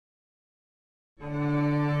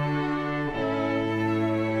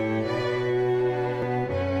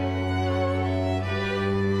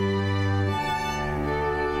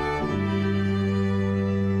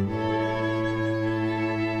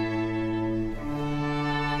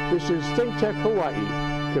This is ThinkTech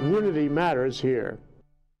Hawaii. Community matters here.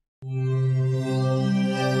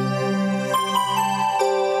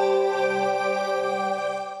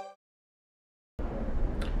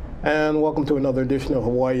 And welcome to another edition of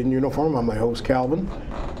Hawaii in Uniform. I'm my host, Calvin.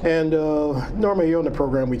 And normally here on the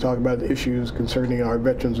program we talk about issues concerning our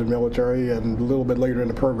veterans and military, and a little bit later in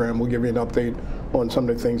the program we'll give you an update on some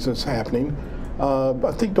of the things that's happening.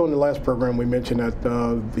 I think during the last program we mentioned that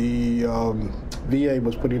the VA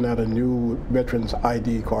was putting out a new veterans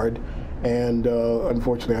ID card, and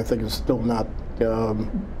unfortunately I think it's still not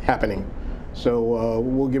happening. So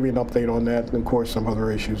we'll give you an update on that, and of course some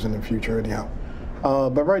other issues in the future anyhow.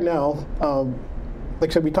 But right now, like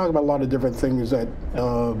I said, we talk about a lot of different things that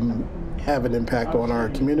have an impact on our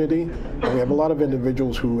community. And we have a lot of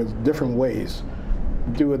individuals who, in different ways,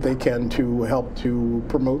 do what they can to help to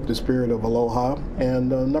promote the spirit of aloha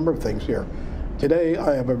and a number of things here. Today,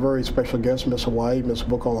 I have a very special guest, Miss Hawaii, Miss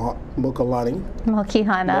Mokihana.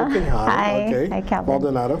 Mokihana. Hi. Okay. Hi, Calvin.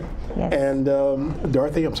 Maldonado. Yes. And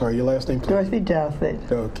Dorothy, I'm sorry, your last name, please? Dorothy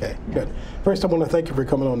Douthit. Okay, good. First, I want to thank you for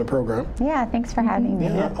coming on the program. Yeah, thanks for having me.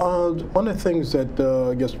 Yeah, one of the things that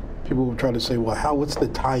I guess people will try to say, well, what's the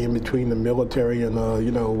tie-in between the military and,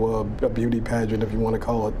 a beauty pageant, if you want to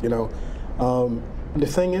call it, the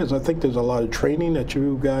thing is, I think there's a lot of training that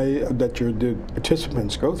your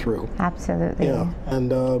participants go through. Absolutely. Yeah,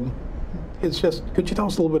 and it's just, could you tell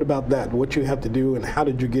us a little bit about that? What you have to do, and how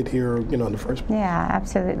did you get here, in the first place? Yeah,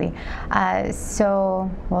 absolutely.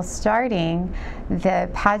 Starting, the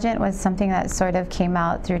pageant was something that sort of came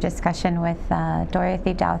out through discussion with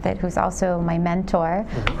Dorothy Douthit, who's also my mentor,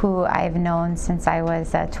 who I've known since I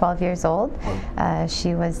was 12 years old.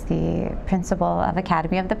 She was the principal of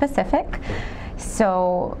Academy of the Pacific.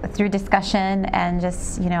 So through discussion and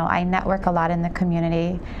just, I network a lot in the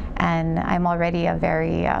community, and I'm already a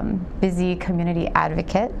very busy community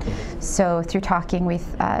advocate. So through talking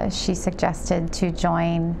with, she suggested to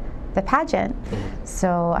join the pageant.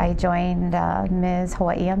 So I joined Ms.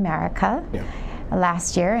 Hawaii America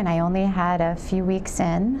last year, and I only had a few weeks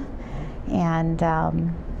in, and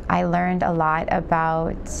I learned a lot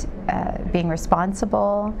about being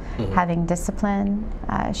responsible, having discipline,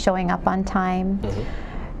 showing up on time,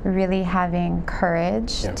 really having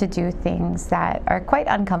courage to do things that are quite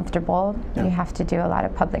uncomfortable. You have to do a lot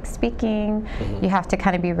of public speaking. You have to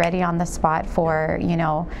kind of be ready on the spot for,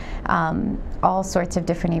 all sorts of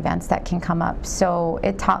different events that can come up. So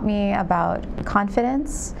it taught me about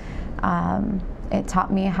confidence. It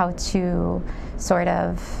taught me how to sort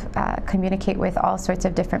of communicate with all sorts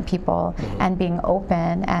of different people, and being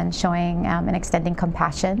open and showing and extending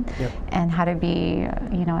compassion, and how to be,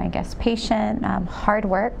 I guess, patient, hard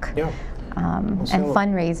work, and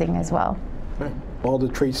fundraising as well. Right. All the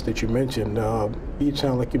traits that you mentioned, you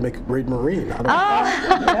sound like you make a great Marine.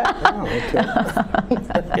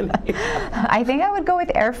 I think I would go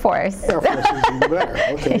with Air Force. Air Force is even better.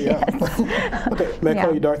 Okay, yeah. Okay, may I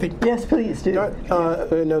call you Dorothy? Yes, please do.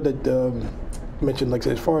 I know that you mentioned, like I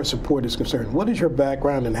said, as far as support is concerned, what is your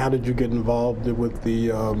background and how did you get involved with the,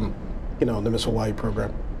 the Miss Hawaii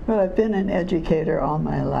program? Well, I've been an educator all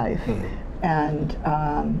my life. And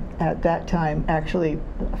at that time, actually,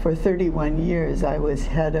 for 31 years, I was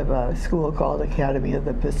head of a school called Academy of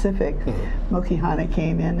the Pacific. Mokihana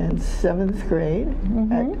came in 7th grade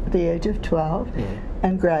at the age of 12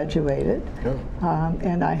 and graduated.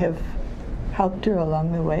 And I have helped her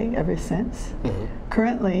along the way ever since.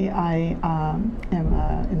 Currently, I am an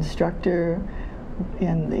instructor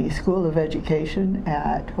in the School of Education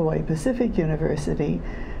at Hawaii Pacific University,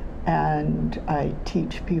 and I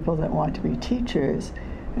teach people that want to be teachers,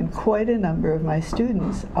 and quite a number of my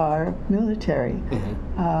students are military,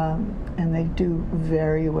 and they do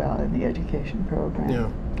very well in the education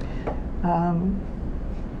program.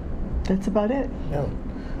 That's about it.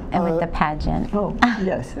 And with the pageant. Oh,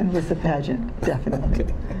 yes, and with the pageant, definitely.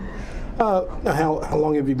 Okay. How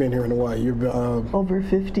long have you been here in Hawaii? You've over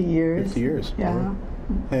 50 years. 50 years. Yeah.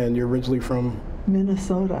 And you're originally from?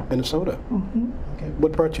 Minnesota. Minnesota. Okay.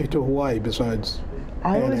 What brought you to Hawaii besides?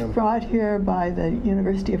 I was brought here by the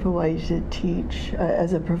University of Hawaii to teach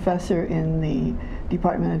as a professor in the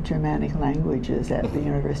Department of Germanic Languages at the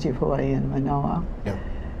University of Hawaii in Manoa.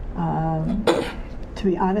 To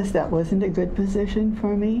be honest, that wasn't a good position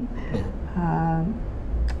for me.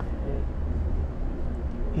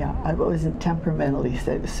 I wasn't temperamentally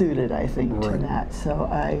suited, I think, to that. So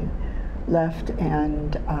I left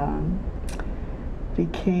and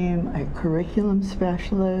became a curriculum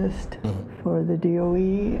specialist for the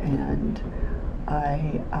DOE, and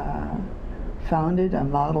I founded a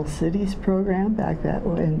Model Cities program back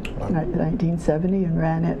in 1970 and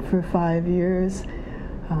ran it for 5 years.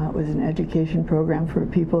 It was an education program for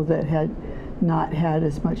people that had not had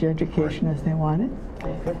as much education as they wanted.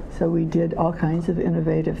 Okay. So we did all kinds of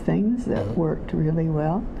innovative things that worked really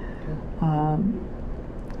well.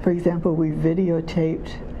 For example, we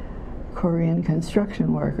videotaped Korean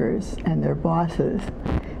construction workers and their bosses,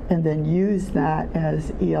 and then used that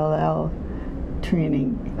as ELL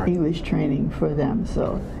training, English training for them,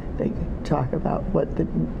 so they could talk about what the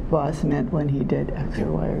boss meant when he did X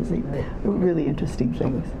or Y or Z. Really interesting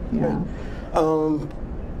things. Yeah.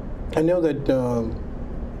 I know that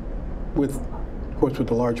with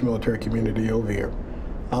the large military community over here,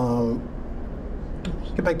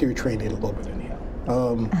 let's get back to your training a little bit anyhow.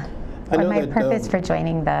 I know my that, purpose for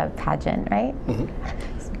joining the pageant, right?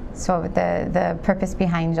 So the purpose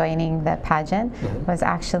behind joining the pageant was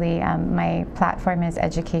actually, my platform is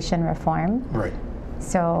education reform. Right.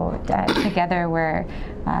 So together we're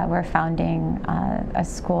founding a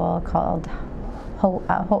school called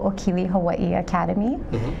Ho'okili Hawaii Academy.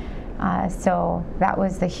 So that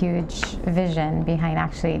was the huge vision behind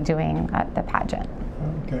actually doing the pageant.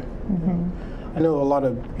 Okay. I know a lot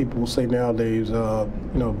of people say nowadays,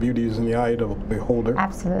 beauty is in the eye of the beholder.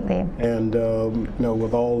 Absolutely. And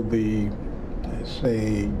with all the,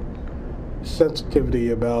 say,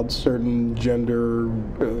 sensitivity about certain gender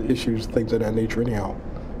issues, things of that nature anyhow,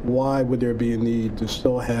 why would there be a need to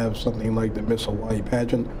still have something like the Miss Hawaii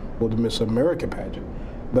pageant or the Miss America pageant?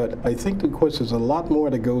 But I think, of course, there's a lot more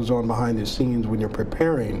that goes on behind the scenes when you're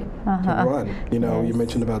preparing to run. You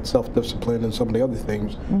mentioned about self-discipline and some of the other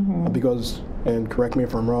things. Because, and correct me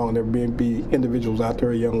if I'm wrong, there may be individuals out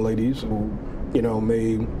there, young ladies, who,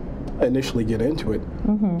 may initially get into it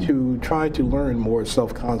to try to learn more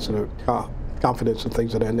self-confidence and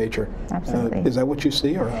things of that nature. Absolutely. Is that what you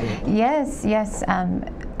see? Or Yes.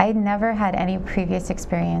 I never had any previous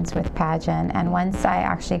experience with pageant, and once I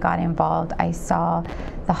actually got involved, I saw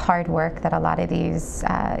the hard work that a lot of these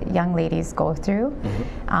young ladies go through.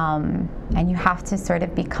 And you have to sort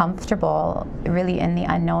of be comfortable really in the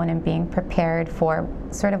unknown and being prepared for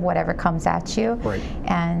sort of whatever comes at you. Right.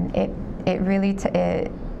 And it really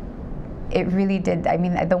did. I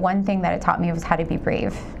mean, the one thing that it taught me was how to be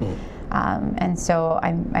brave. And so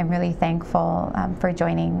I'm really thankful for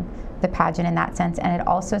joining the pageant in that sense, and it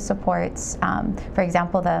also supports, for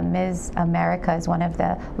example, the Ms. America is one of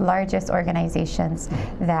the largest organizations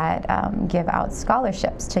that give out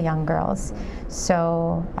scholarships to young girls.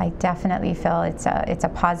 So I definitely feel it's a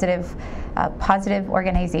positive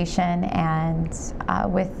organization, and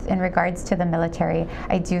in regards to the military,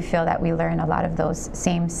 I do feel that we learn a lot of those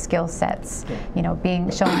same skill sets.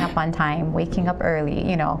 Showing up on time, waking up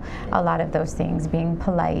early. A lot of those things, being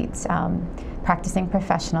polite. Practicing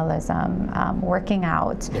professionalism, working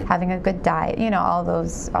out, having a good diet, all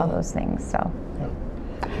those things. So.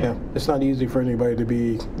 Yeah, it's not easy for anybody to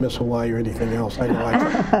be Miss Hawaii or anything else. I know.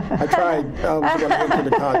 I tried. I was going to enter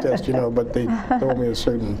the contest, but they told me a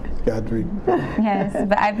certain cadre. Yes,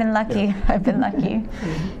 but I've been lucky. Yeah. I've been lucky.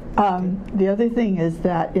 The other thing is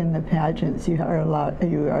that in the pageants, you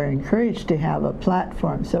are encouraged to have a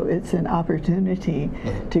platform, so it's an opportunity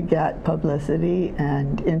to get publicity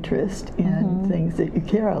and interest in things that you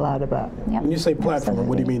care a lot about. Yep. When you say platform,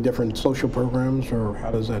 what do you mean? Different social programs, or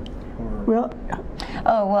how does that? Well,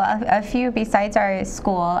 a few besides our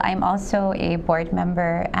school. I'm also a board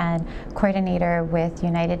member and coordinator with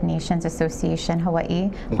United Nations Association Hawaii,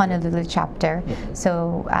 Honolulu chapter.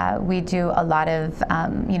 So we do a lot of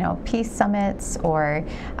peace summits, or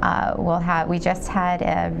we just had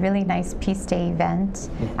a really nice Peace Day event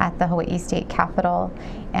at the Hawaii State Capitol,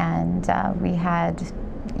 and we had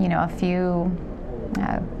a few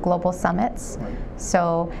global summits.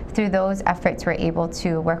 So through those efforts, we're able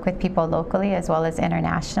to work with people locally as well as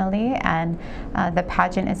internationally, and the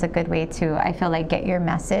pageant is a good way to, I feel like, get your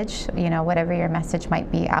message, whatever your message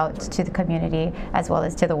might be, out to the community as well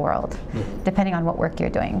as to the world, depending on what work you're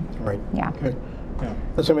doing. Right. Yeah. Okay. Yeah.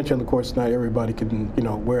 As I mentioned, of course, not everybody can,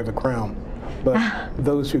 wear the crown, but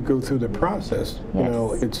those who go through the process,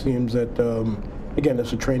 it seems that, again,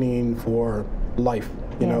 it's a training for life.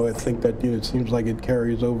 I think that it seems like it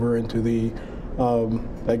carries over into the,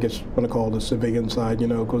 I guess, what I call the civilian side,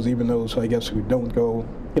 because even those, I guess, who don't go,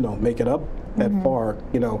 make it up that far,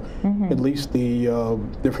 at least the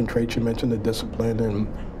different traits you mentioned, the discipline and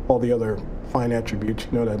all the other fine attributes,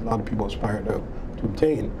 that a lot of people aspire to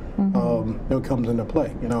obtain, it comes into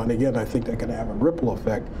play, and again, I think that can have a ripple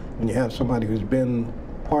effect when you have somebody who's been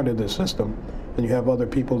part of the system, and you have other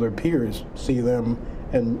people, their peers, see them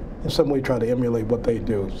and in some way try to emulate what they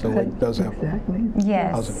do. So it does have a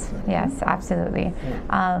positive effect. Yes, absolutely.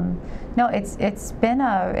 No, it's been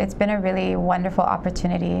a really wonderful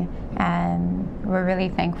opportunity, and we're really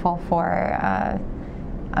thankful for.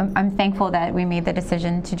 I'm thankful that we made the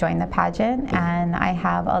decision to join the pageant, and I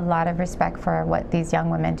have a lot of respect for what these young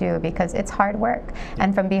women do, because it's hard work.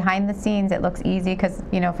 And from behind the scenes, it looks easy because,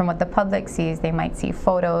 you know, from what the public sees, they might see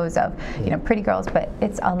photos of, you know, pretty girls, but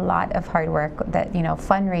it's a lot of hard work that, you know,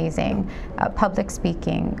 fundraising, public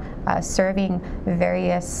speaking, serving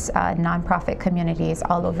various nonprofit communities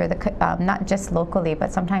all over the, not just locally,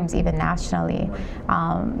 but sometimes even nationally,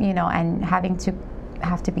 you know, and having to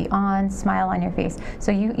be on, smile on your face.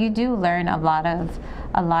 So you do learn a lot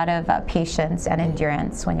of patience and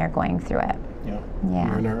endurance when you're going through it. Yeah.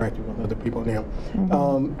 You're interacting with other people now.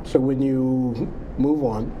 So when you move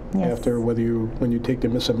on after when you take the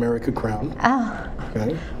Miss America crown.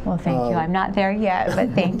 Okay. Well, thank you. I'm not there yet, but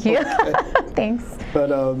thank you. Thanks. But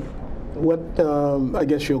what I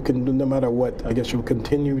guess no matter what, I guess you'll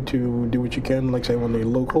continue to do what you can, like say on the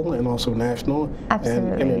local and also national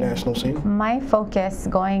and international scene. My focus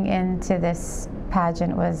going into this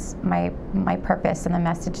pageant was my purpose and the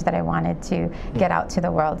message that I wanted to get out to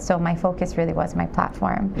the world. So my focus really was my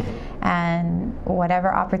platform, and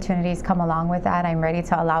whatever opportunities come along with that, I'm ready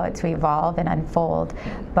to allow it to evolve and unfold.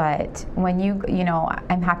 But when you know,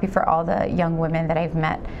 I'm happy for all the young women that I've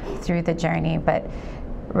met through the journey, but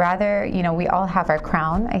rather, you know, we all have our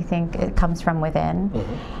crown. I think it comes from within,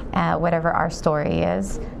 whatever our story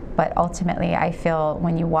is. But ultimately, I feel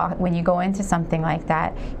when you go into something like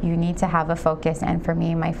that, you need to have a focus. And for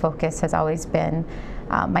me, my focus has always been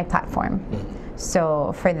my platform.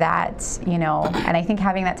 So for that, you know, and I think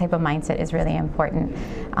having that type of mindset is really important.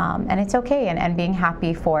 And it's okay, and being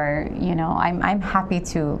happy for, you know, I'm happy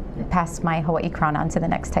to pass my Hawaii crown on to the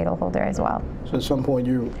next title holder as well. So at some point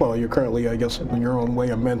you're currently, I guess, in your own way,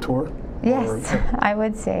 a mentor? Yes, I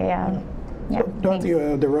would say, yeah. So, Dorothy,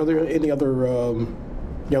 are there any other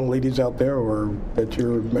young ladies out there or that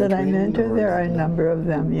you're mentoring? That I mentor, there are a number of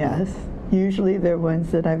them, yes. Usually they're ones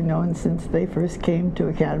that I've known since they first came to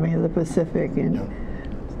Academy of the Pacific in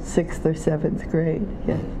 6th or 7th grade.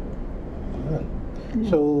 Yes.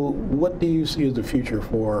 So what do you see as the future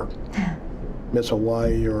for Miss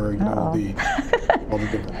Hawaii, or, you know, all the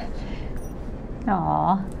different things?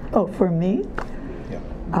 Oh, for me? Yeah.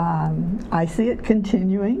 I see it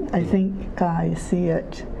continuing. I think I see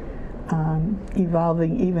it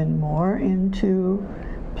evolving even more into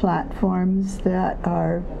platforms that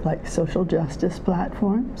are like social justice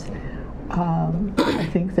platforms. I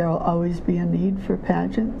think there will always be a need for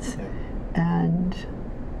pageants, and,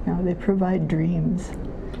 you know, they provide dreams.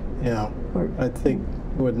 Yeah, I think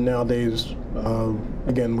with nowadays,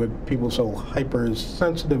 again, with people so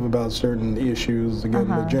hypersensitive about certain issues, again,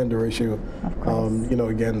 the gender issue, you know,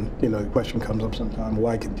 again, you know, the question comes up sometime,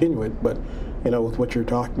 why continue it? But, you know, with what you're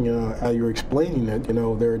talking, you know, how you're explaining it, you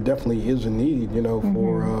know, there definitely is a need, you know,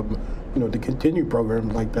 for, you know, to continue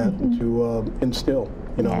programs like that, to instill,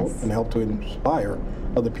 you know, and help to inspire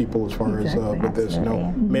other people as far as with this, you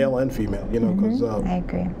know, male and female, you know, because I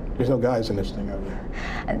agree. There's no guys in this thing out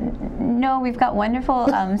there. No, we've got wonderful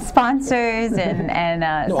sponsors, and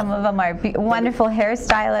some of them are wonderful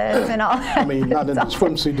hairstylists and all that. I mean, not in the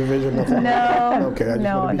swimsuit division. No, okay,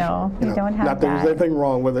 no, we don't have that. Not that there's anything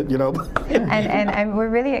wrong with it, you know. and we're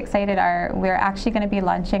really excited. We're actually going to be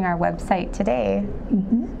launching our website today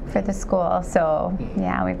for the school. So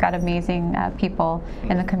yeah, we've got amazing people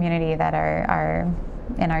in the community that are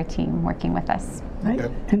in our team working with us. Right.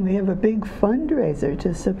 Okay. And we have a big fundraiser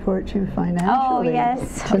to support you financially. Oh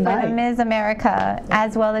yes, tonight. For the Ms. America,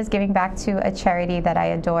 as well as giving back to a charity that I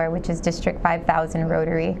adore, which is District 5000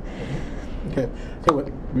 Rotary. Okay, so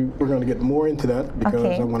we're going to get more into that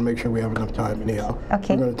because I want to make sure we have enough time anyhow.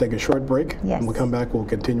 Okay. We're going to take a short break, and we'll come back, we'll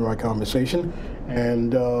continue our conversation,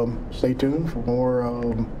 and stay tuned for more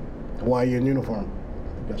Hawaii in Uniform.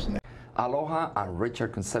 Aloha, I'm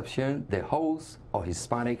Richard Concepcion, the host of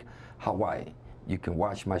Hispanic Hawaii. You can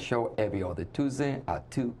watch my show every other Tuesday at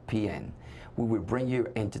 2 p.m. We will bring you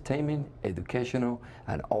entertainment, educational,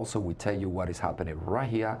 and also we tell you what is happening right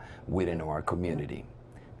here within our community.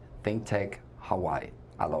 ThinkTech Hawaii.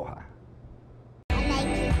 Aloha. They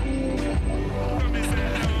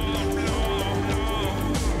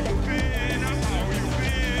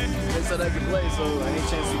said I could play, so any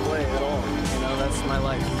chance to play at all. You know, that's my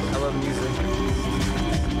life. I love music.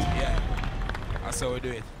 Yeah, that's how we do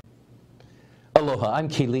it. Aloha, I'm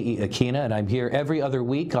Keli'i Akina, and I'm here every other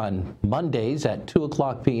week on Mondays at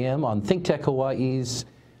 2:00 p.m. on ThinkTech Hawaii's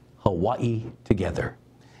Hawaii Together.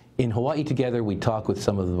 In Hawaii Together, we talk with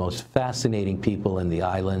some of the most fascinating people in the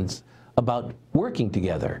islands about working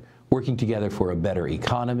together for a better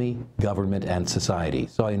economy, government, and society.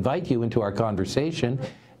 So I invite you into our conversation,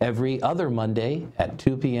 every other Monday at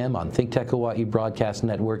 2 p.m. on ThinkTech Hawaii Broadcast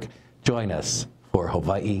Network. Join us for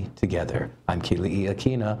Hawaii Together. I'm Kili'i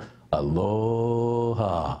Akina.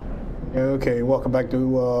 Aloha. Okay, welcome back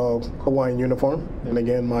to Hawaiian Uniform. And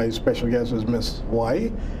again, my special guest is Miss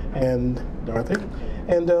Hawaii and Dorothy.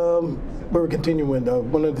 And we're continuing.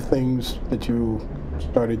 One of the things that you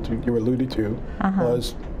alluded to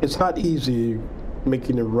was it's not easy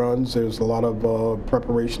making the runs. There's a lot of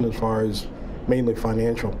preparation as far as mainly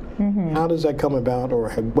financial. How does that come about,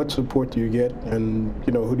 or what support do you get, and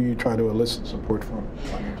who do you try to elicit support from?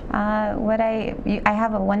 I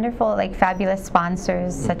have a wonderful, fabulous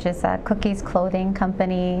sponsors such as Cookies Clothing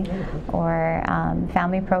Company or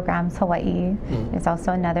Family Programs Hawaii is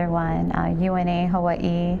also another one, UNA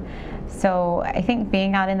Hawaii. So I think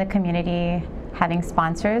being out in the community, having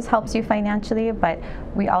sponsors helps you financially, but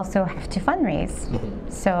we also have to fundraise.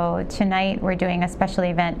 So tonight we're doing a special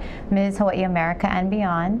event, Ms. Hawaii America and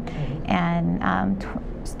Beyond, and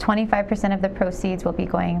 25% of the proceeds will be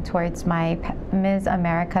going towards my Ms.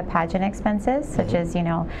 America pageant expenses, such as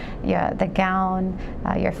the gown,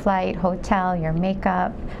 your flight, hotel, your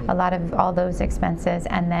makeup, a lot of all those expenses,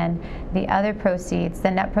 and then the other proceeds,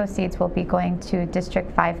 the net proceeds, will be going to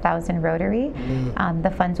District 5000 Rotary.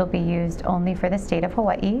 The funds will be used only for the state of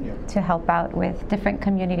Hawaii to help out with different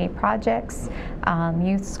community projects,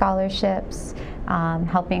 youth scholarships,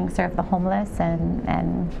 helping serve the homeless,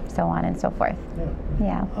 and so on and so forth.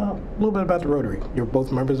 Yeah. A little bit about the Rotary. You're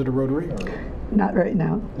both members of the Rotary? Not right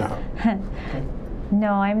now. No.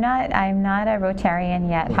 No, I'm not a Rotarian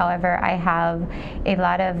yet. However, I have a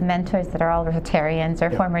lot of mentors that are all Rotarians or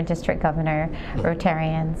former district governor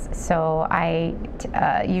Rotarians. So I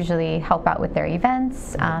usually help out with their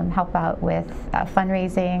events, help out with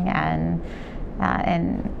fundraising, and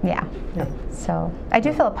so I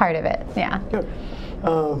do feel a part of it. Yeah. Good.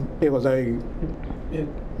 Because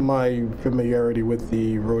my familiarity with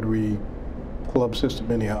the Rotary club system,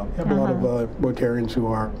 anyhow, I have a lot of Rotarians who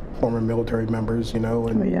are former military members, and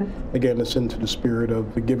again, it's into the spirit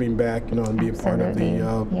of the giving back, and be a part of the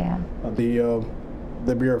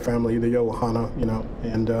Beer family, the Ohana,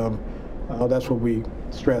 and that's what we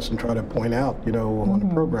stress and try to point out, on the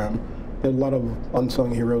program. There's a lot of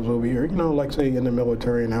unsung heroes over here, like say in the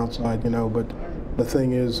military and outside, but the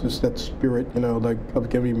thing is that spirit, of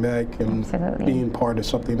giving back and being part of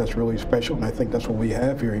something that's really special. And I think that's what we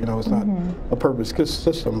have here. It's not a purpose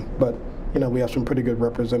system, but we have some pretty good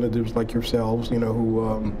representatives like yourselves,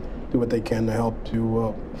 who do what they can to help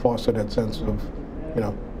to foster that sense of,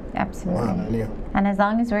 Absolutely. And as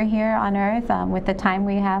long as we're here on Earth, with the time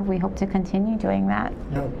we have, we hope to continue doing that.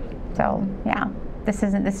 So this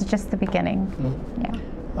is just the beginning.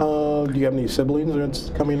 Do you have any siblings that's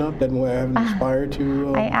coming up that have inspired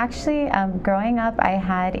to? I actually, growing up, I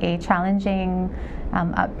had a challenging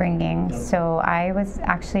upbringing. So I was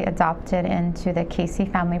actually adopted into the Casey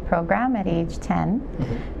family program at age 10.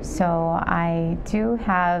 So I do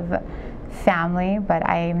have family, but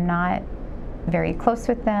I'm not very close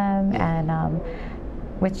with them, and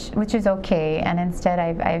which is okay. And instead,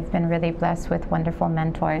 I've been really blessed with wonderful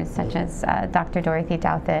mentors such as Dr. Dorothy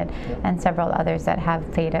Douthat and several others that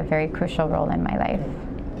have played a very crucial role in my life.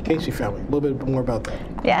 The Casey family, a little bit more about that.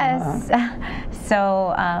 Yes.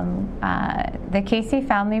 So the Casey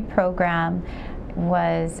family program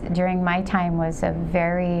was, during my time, was a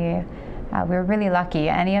very, we were really lucky.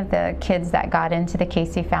 Any of the kids that got into the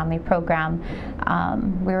Casey family program,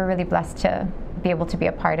 we were really blessed to be able to be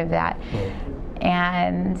a part of that.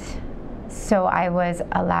 And so I was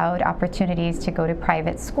allowed opportunities to go to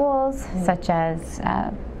private schools, such as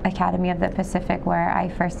Academy of the Pacific, where I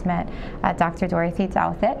first met Dr. Dorothy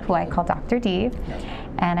Douthat, who I call Dr. D.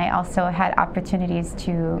 And I also had opportunities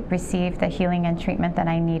to receive the healing and treatment that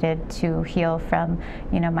I needed to heal from,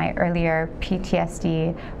 my earlier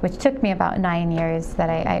PTSD, which took me about 9 years that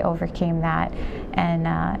I overcame that. And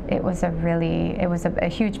it was a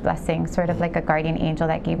huge blessing, sort of like a guardian angel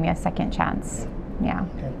that gave me a second chance. Yeah.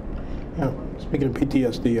 Okay. Speaking of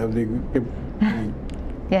PTSD,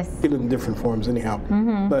 yes, in different forms anyhow.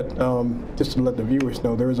 But just to let the viewers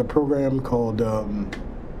know, there is a program called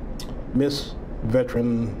Miss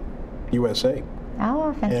Veteran USA.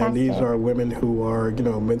 Oh, fantastic. And these are women who are,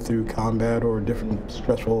 went through combat or different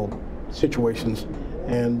stressful situations.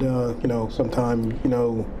 And, sometimes,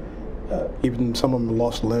 even some of them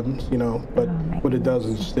lost limbs, but what it does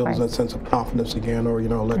is instills that sense of confidence again, or,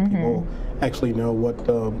 let people actually know what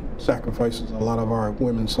sacrifices a lot of our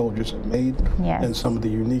women soldiers have made and some of the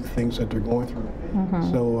unique things that they're going through.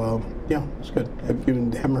 So, it's good. You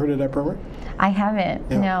haven't heard of that program? I haven't.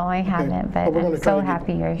 Yeah. No, I haven't, but I'm so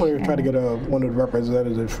happy you're sharing. We're going to try to get one of the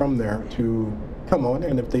representatives from there to come on,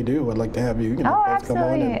 and if they do, I'd like to have you. Oh, both come on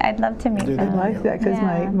absolutely. and I'd love to meet do them. that. I like that because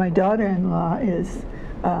Yeah. my daughter-in-law is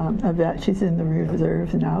a vet. She's in the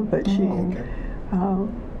reserves now, but she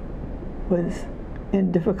was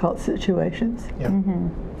in difficult situations. Yeah.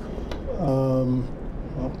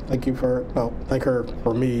 Well, thank you for, thank her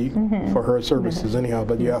for me, for her services anyhow.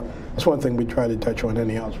 But yeah, that's one thing we try to touch on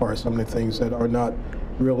anyhow, as far as some of the things that are not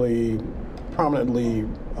really prominently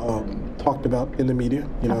talked about in the media.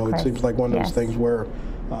 You know, it seems like one of those things where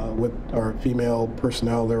with our female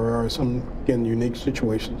personnel, there are some, again, unique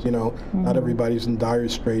situations. You know, not everybody's in dire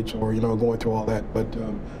straits or, you know, going through all that. But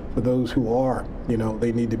for those who are, you know,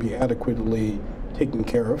 they need to be adequately taken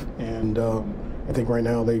care of. And I think right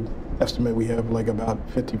now they estimate we have like about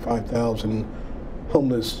 55,000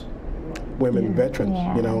 homeless women veterans.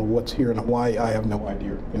 You know, what's here in Hawaii, I have no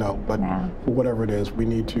idea, you know, but for whatever it is, we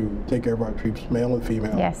need to take care of our troops, male and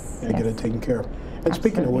female, and get it taken care of. And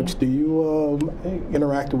speaking of which, do you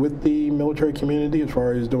interact with the military community as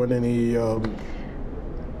far as doing any,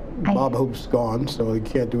 Bob Hope's gone, so you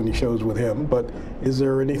can't do any shows with him, but is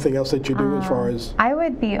there anything else that you do as far as? I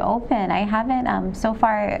would be open. I haven't, so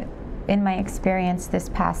far, in my experience this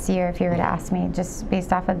past year, if you were to ask me, just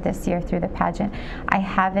based off of this year through the pageant, I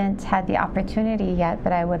haven't had the opportunity yet,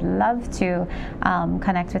 but I would love to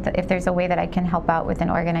connect with, if there's a way that I can help out with an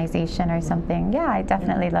organization or something. Yeah, I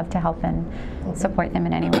definitely love to help and support them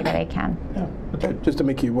in any way that I can. Yeah. Just to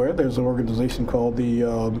make you aware, there's an organization called the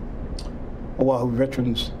Oahu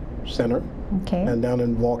Veterans Center, and down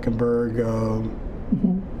in Valkenburg,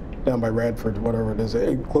 down by Radford, whatever it is,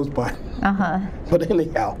 close by. But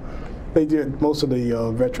anyhow, they did, most of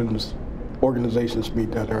the veterans organizations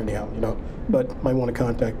meet down there anyhow, you know, but might want to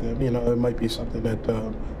contact them. You know, it might be something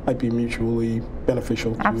that might be mutually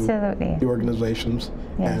beneficial to the organizations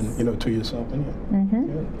and, you know, to yourself.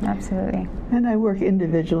 Absolutely. And I work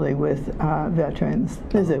individually with veterans.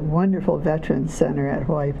 There's a wonderful veterans center at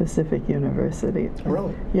Hawaii Pacific University.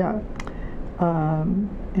 Really? Yeah.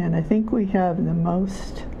 And I think we have the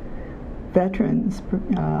most veterans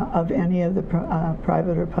of any of the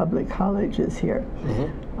private or public colleges here,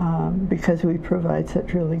 because we provide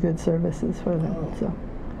such really good services for them. So.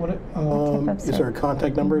 Is there a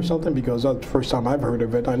contact number or something? Because that's the first time I've heard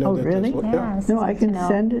of it. I know that. Really? No, I can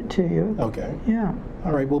send it to you. Okay. Yeah.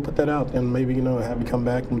 All right, we'll put that out, and maybe, you know, have you come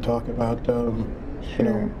back and talk about you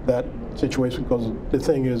know, that situation. Because the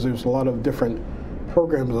thing is, there's a lot of different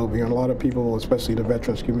programs over here, and a lot of people, especially the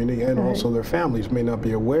veterans community and also their families, may not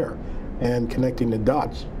be aware. And connecting the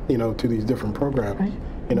dots, you know, to these different programs,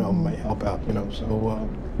 you know, might help out, you know, so.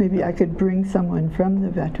 Maybe I could bring someone from the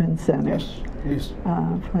Veterans Center. Yes, please.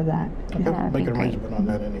 For that. Okay, make an arrangement on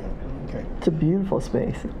that anyhow. Okay. It's a beautiful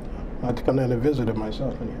space. I have to come down and visit it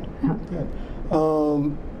myself anyhow. Good.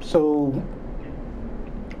 So,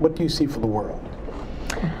 what do you see for the world?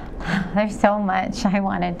 There's so much I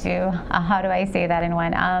want to do. How do I say that in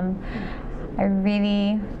one?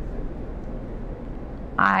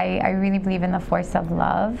 I really believe in the force of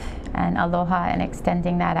love and aloha and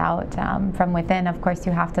extending that out from within. Of course,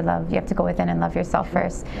 you have to love. You have to go within and love yourself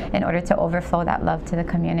first in order to overflow that love to the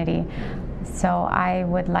community. So I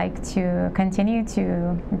would like to continue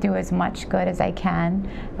to do as much good as I can.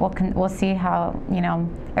 We'll see how, you know,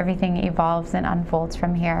 everything evolves and unfolds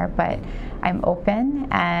from here. But I'm open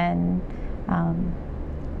and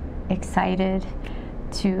excited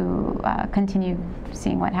to continue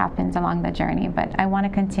seeing what happens along the journey, but I want to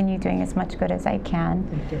continue doing as much good as I can.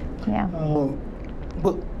 Yeah.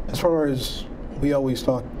 Well, as far as we always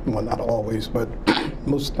talk, well, not always, but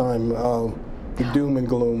most of the time, the doom and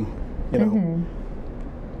gloom, you know,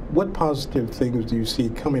 what positive things do you see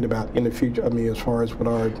coming about in the future? I mean, as far as with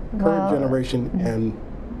our current generation and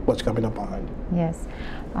what's coming up behind? Yes.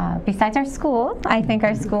 Besides our school, I think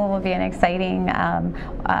our school will be an exciting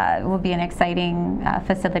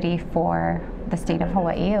facility for the state of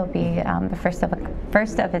Hawaii. It'll be the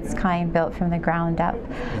first of its kind, built from the ground up,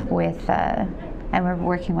 with and we're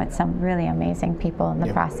working with some really amazing people in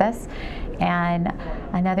the process. And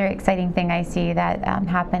another exciting thing I see that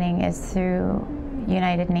happening is through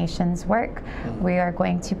United Nations work. We are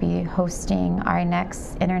going to be hosting our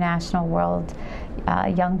next International World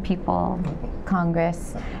Young People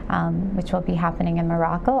Congress, which will be happening in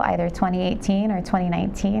Morocco, either 2018 or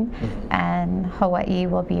 2019. And Hawaii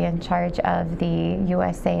will be in charge of the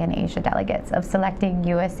USA and Asia delegates, of selecting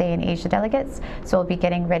USA and Asia delegates. So we'll be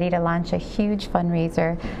getting ready to launch a huge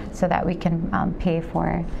fundraiser so that we can pay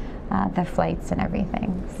for the flights and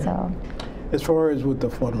everything. So. As far as with the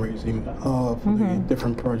fundraising for the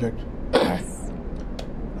different projects,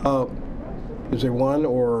 Is there one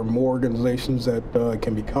or more organizations that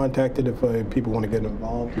can be contacted if people want to get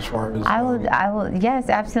involved as far as? I will. Yes,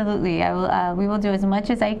 absolutely. We will do as much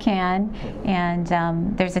as I can. And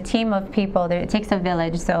there's a team of people. It takes a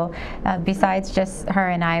village. So besides just her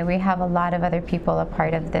and I, we have a lot of other people a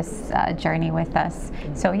part of this journey with us.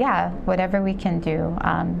 So yeah, whatever we can do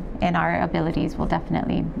in our abilities, we'll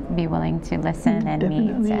definitely be willing to listen and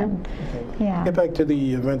meet. And, yeah. Get back to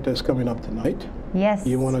the event that's coming up tonight. Yes.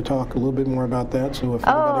 You want to talk a little bit more about that? So if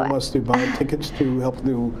anybody wants to buy tickets to help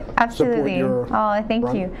to support your thank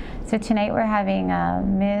run. you. So tonight we're having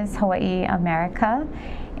Ms. Hawaii America,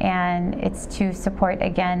 and it's to support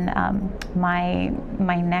again my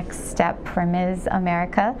next step for Ms.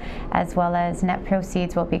 America, as well as net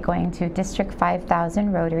proceeds will be going to District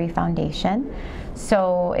 5000 Rotary Foundation.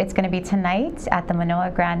 So it's going to be tonight at the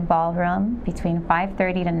Manoa Grand Ballroom between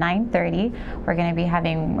 5:30 to 9:30. We're going to be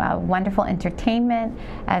having wonderful entertainment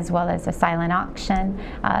as well as a silent auction.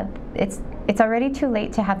 It's already too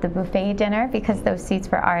late to have the buffet dinner because those seats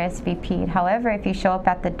were RSVP'd. However, if you show up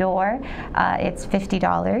at the door, it's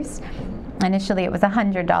 $50. Initially, it was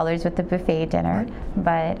 $100 with the buffet dinner,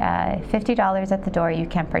 but $50 at the door. You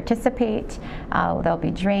can participate. There'll be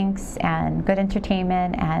drinks and good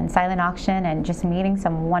entertainment and silent auction and just meeting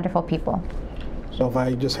some wonderful people. So if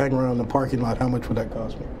I just hang around the parking lot, how much would that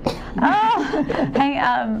cost me? No, I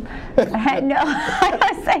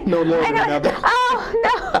don't say. No longer than that. Oh,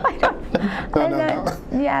 no, I don't. No.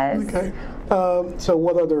 Yes. Okay. So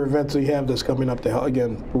what other events do you have that's coming up to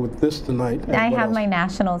again with this tonight? I have my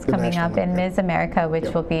nationals coming up in Ms. America,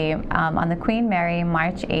 which will be on the Queen Mary,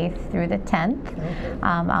 March 8th through the 10th.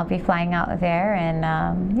 I'll be flying out there,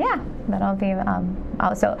 and yeah, that'll be.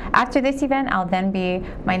 So after this event,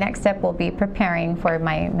 my next step will be preparing for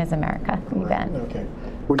my Ms. America event. Okay.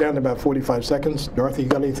 We're down to about 45 seconds. Dorothy, you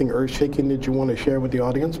got anything earth-shaking that you want to share with the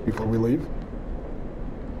audience before we leave?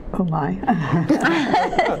 Oh my.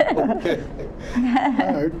 Okay.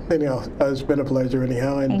 All right. Anyhow, it's been a pleasure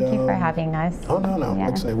anyhow. And, Thank you for having us. Oh, no. Yeah.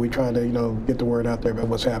 Like I say, we try to, get the word out there about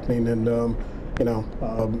what's happening. And,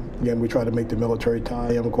 again, we try to make the military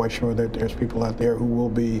tie. I'm quite sure that there's people out there who will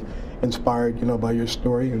be inspired, by your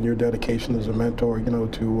story and your dedication as a mentor,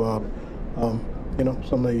 to,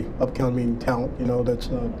 some of the upcoming talent, that's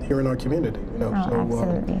here in our community,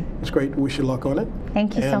 absolutely. It's great. Wish you luck on it.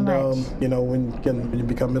 Thank you so much. When you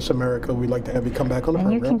become Miss America, we'd like to have you come back on the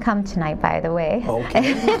program. And you can come tonight, by the way.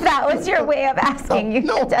 Okay. If that was your way of asking, you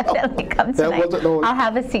can definitely come tonight. I'll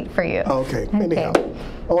have a seat for you. Okay. Anyhow,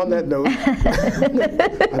 on that note,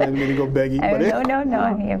 I didn't mean to go begging. But No.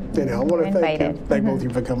 Anyhow, I want to thank both of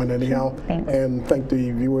you for coming anyhow. Thanks. And thank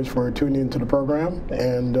the viewers for tuning into the program.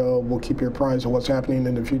 And we'll keep you apprised of what's happening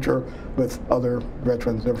in the future with other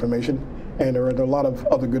veterans information. And there are a lot of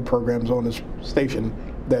other good programs on this station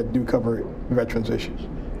that do cover veterans issues.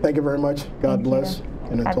 Thank you very much. God bless.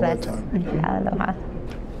 And until that time. Aloha.